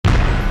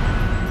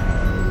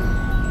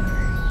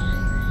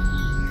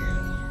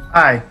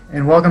Hi,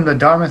 and welcome to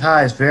Dartmouth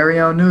High's very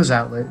own news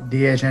outlet,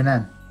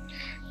 DHNN.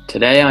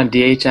 Today on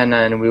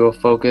DHNN, we will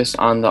focus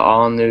on the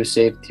all-new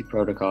safety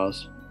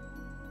protocols.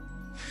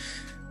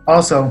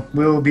 Also,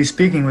 we will be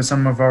speaking with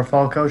some of our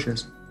fall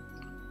coaches.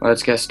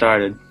 Let's get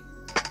started.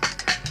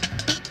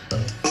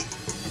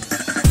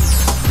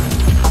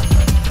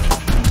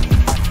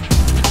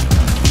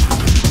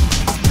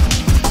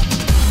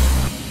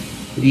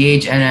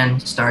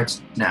 DHNN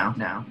starts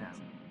now.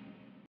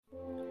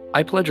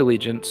 I pledge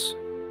allegiance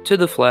to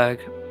the flag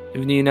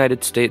of the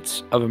United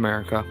States of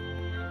America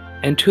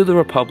and to the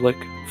republic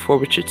for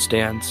which it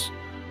stands,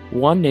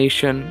 one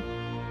nation,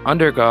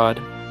 under God,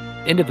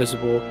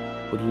 indivisible,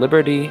 with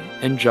liberty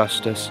and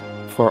justice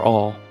for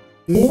all.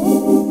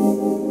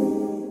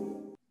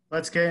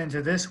 Let's get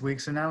into this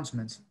week's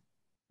announcements.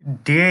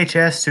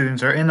 DHS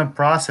students are in the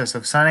process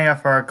of signing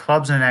up for our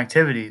clubs and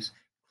activities.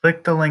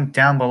 Click the link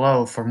down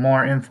below for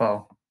more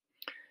info.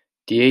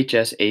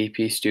 DHS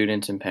AP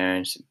students and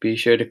parents, be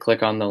sure to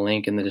click on the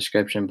link in the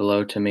description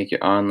below to make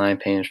your online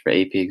payments for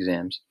AP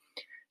exams.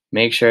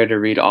 Make sure to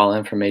read all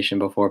information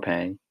before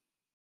paying.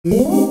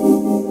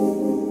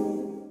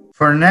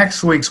 For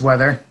next week's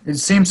weather, it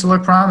seems to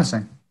look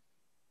promising.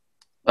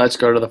 Let's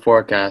go to the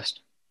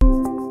forecast.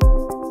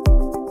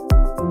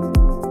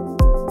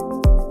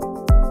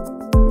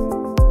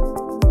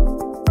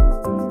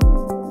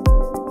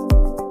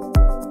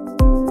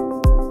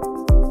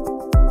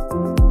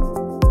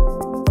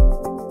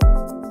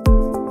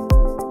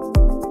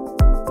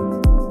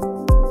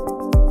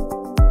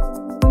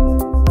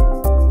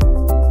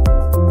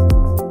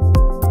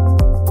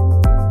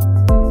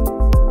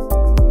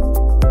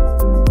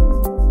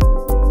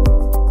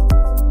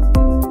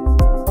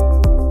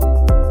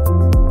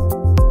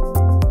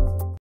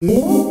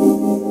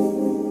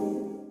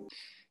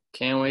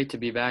 Can't wait to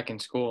be back in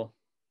school.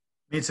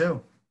 Me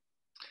too.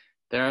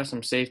 There are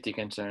some safety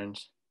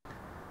concerns.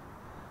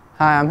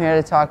 Hi, I'm here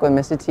to talk with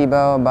Mr.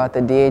 Tebow about the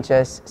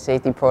DHS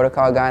safety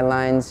protocol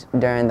guidelines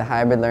during the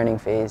hybrid learning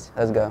phase.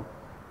 Let's go.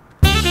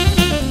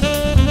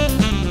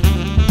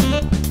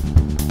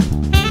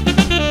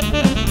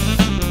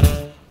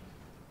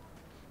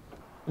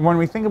 When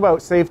we think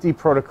about safety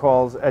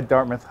protocols at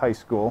Dartmouth High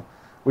School,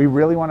 we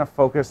really want to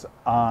focus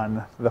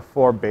on the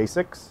four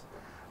basics.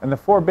 And the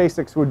four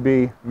basics would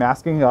be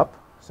masking up.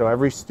 So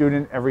every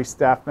student, every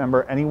staff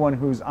member, anyone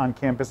who's on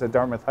campus at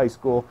Dartmouth High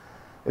School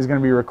is going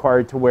to be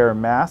required to wear a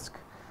mask.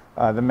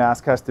 The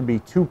mask has to be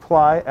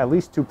 2-ply, at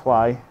least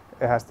 2-ply.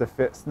 It has to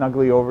fit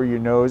snugly over your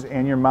nose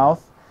and your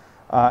mouth.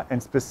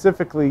 And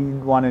specifically,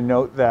 you'd want to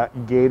note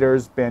that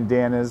gaiters,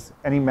 bandanas,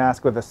 any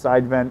mask with a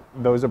side vent,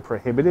 those are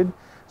prohibited.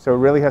 So it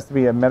really has to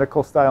be a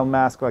medical style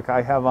mask like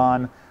I have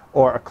on,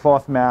 or a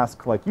cloth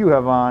mask like you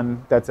have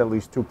on that's at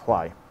least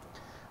 2-ply.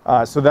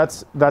 So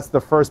that's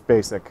the first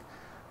basic.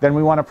 Then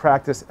we want to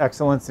practice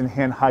excellence in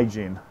hand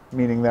hygiene,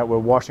 meaning that we're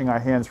washing our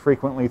hands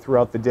frequently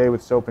throughout the day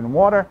with soap and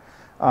water.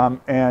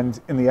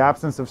 And in the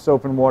absence of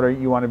soap and water,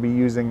 you want to be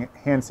using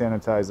hand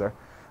sanitizer.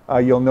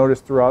 You'll notice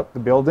throughout the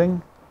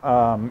building,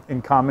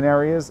 in common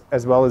areas,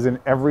 as well as in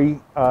every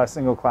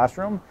single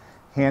classroom,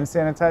 hand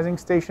sanitizing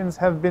stations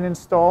have been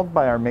installed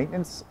by our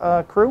maintenance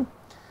crew.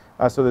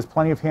 So there's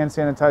plenty of hand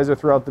sanitizer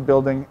throughout the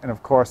building, and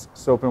of course,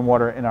 soap and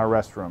water in our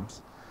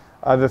restrooms.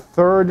 The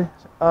third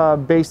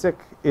basic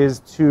is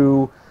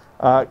to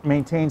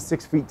maintain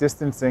 6 feet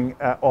distancing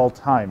at all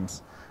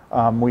times.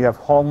 We have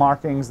hall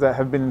markings that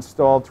have been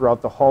installed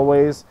throughout the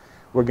hallways.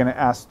 We're going to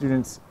ask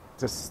students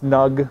to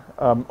snug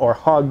or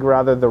hug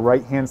rather the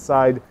right-hand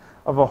side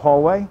of a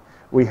hallway.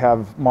 We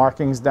have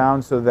markings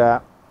down so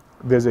that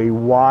there's a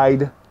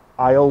wide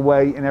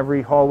aisleway in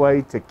every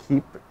hallway to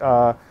keep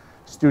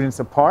students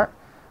apart.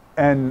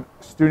 And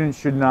students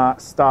should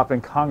not stop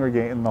and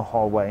congregate in the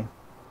hallway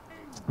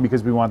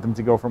because we want them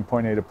to go from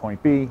point A to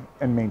point B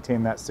and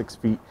maintain that 6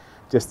 feet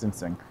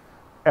distancing.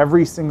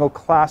 Every single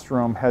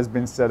classroom has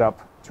been set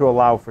up to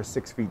allow for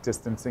 6 feet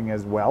distancing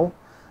as well.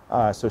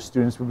 So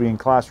students will be in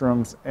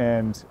classrooms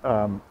and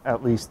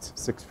at least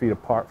 6 feet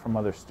apart from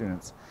other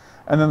students.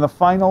 And then the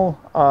final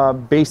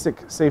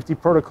basic safety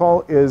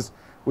protocol is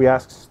we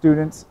ask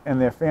students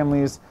and their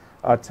families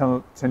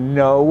to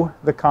know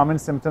the common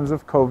symptoms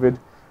of COVID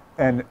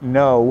and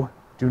no,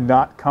 do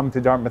not come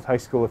to Dartmouth High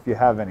School if you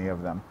have any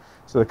of them.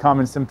 So the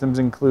common symptoms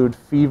include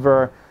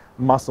fever,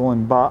 muscle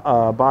and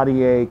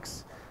body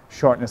aches,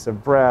 shortness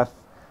of breath,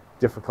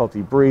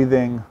 difficulty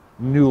breathing,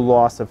 new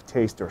loss of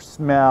taste or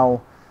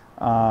smell,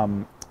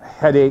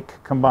 headache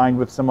combined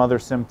with some other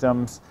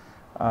symptoms,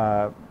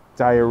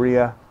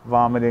 diarrhea,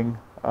 vomiting,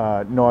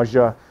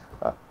 nausea,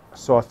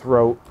 sore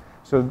throat,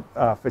 so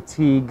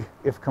fatigue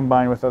if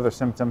combined with other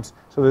symptoms.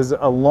 So there's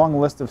a long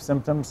list of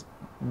symptoms.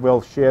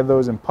 We'll share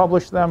those and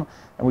publish them,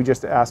 and we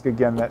just ask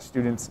again that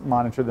students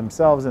monitor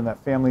themselves and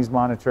that families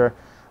monitor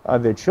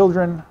their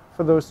children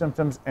for those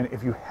symptoms, and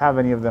if you have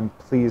any of them,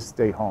 please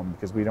stay home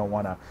because we don't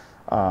want to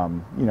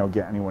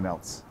get anyone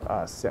else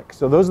sick.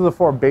 So those are the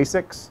four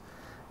basics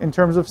in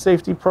terms of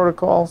safety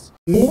protocols.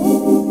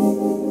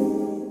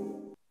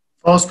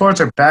 Fall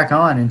sports are back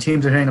on and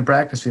teams are hitting the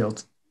practice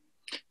fields.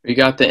 We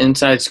got the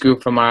inside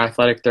scoop from our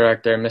athletic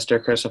director,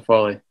 Mr. Chris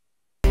Foley.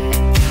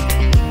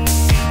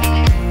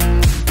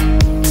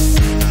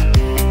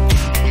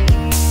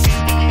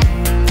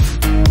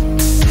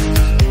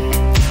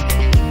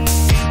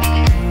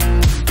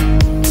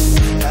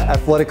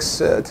 Athletics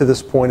to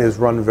this point has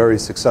run very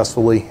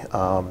successfully.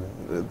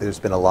 There's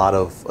been a lot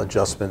of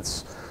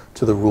adjustments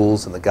to the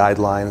rules and the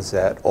guidelines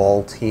that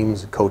all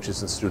teams,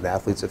 coaches, and student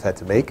athletes have had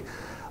to make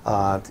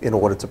in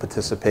order to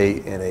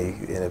participate in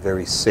a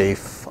very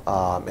safe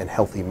and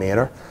healthy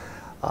manner.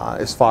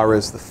 As far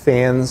as the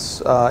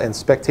fans and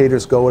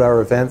spectators go at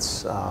our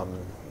events,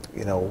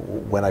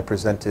 when I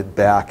presented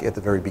back at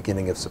the very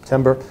beginning of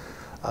September,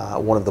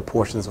 one of the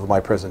portions of my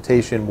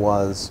presentation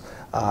was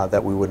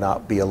that we would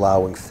not be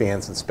allowing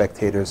fans and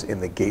spectators in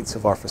the gates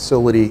of our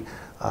facility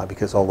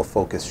because all the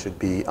focus should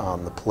be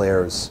on the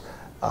players,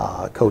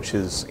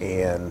 coaches,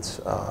 and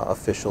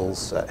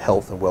officials'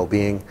 health and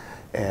well-being,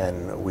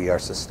 and we are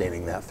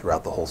sustaining that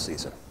throughout the whole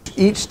season.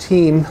 Each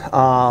team,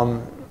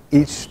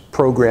 each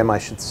program, I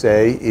should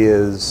say,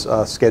 is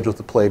scheduled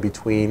to play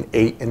between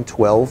 8 and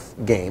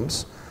 12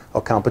 games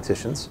or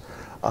competitions,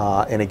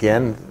 and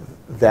again,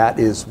 that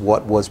is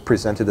what was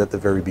presented at the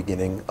very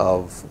beginning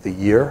of the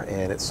year,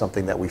 and it's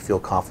something that we feel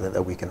confident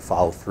that we can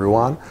follow through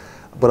on.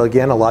 But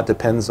again, a lot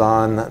depends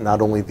on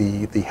not only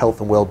the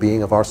health and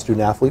well-being of our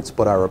student athletes,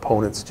 but our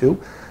opponents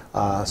too.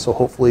 So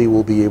hopefully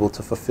we'll be able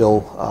to fulfill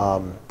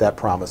that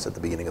promise at the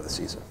beginning of the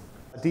season.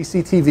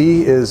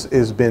 DCTV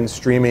has been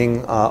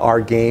streaming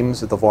our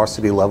games at the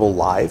varsity level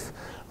live.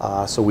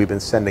 So we've been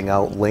sending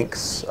out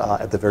links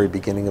at the very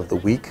beginning of the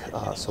week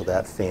so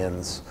that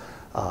fans,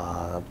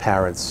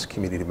 parents,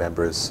 community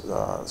members,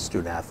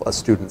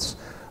 students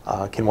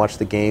can watch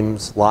the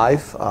games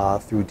live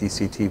through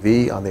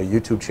DCTV on their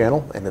YouTube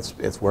channel, and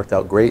it's worked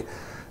out great.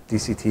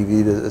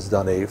 DCTV has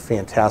done a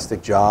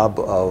fantastic job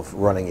of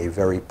running a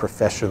very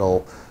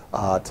professional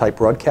type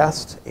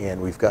broadcast,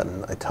 and we've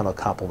gotten a ton of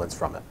compliments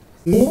from it.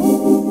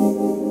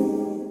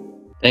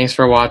 Thanks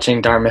for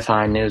watching Dartmouth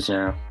High News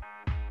Now.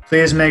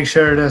 Please make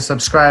sure to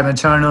subscribe and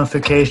turn on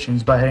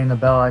notifications by hitting the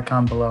bell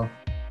icon below.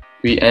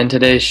 We end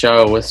today's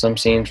show with some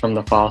scenes from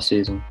the fall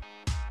season.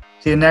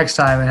 See you next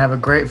time and have a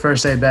great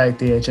first day back,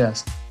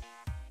 DHS.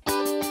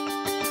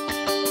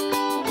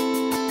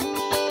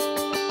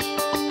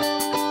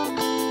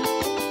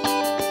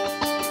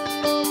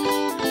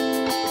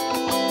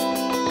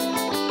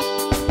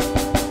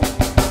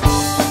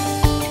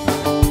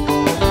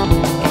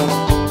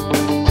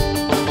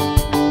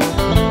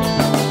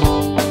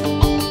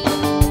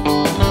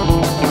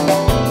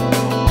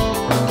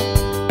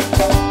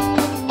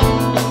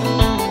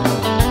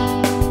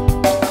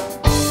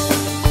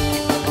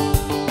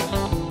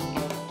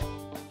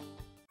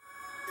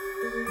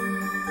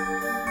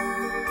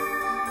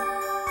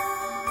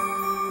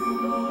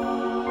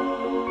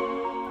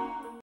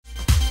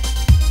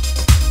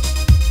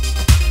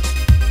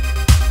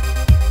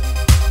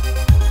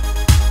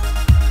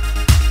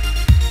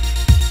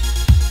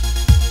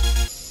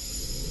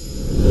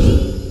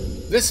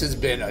 This has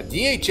been a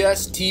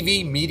DHS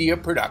TV media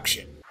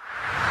production.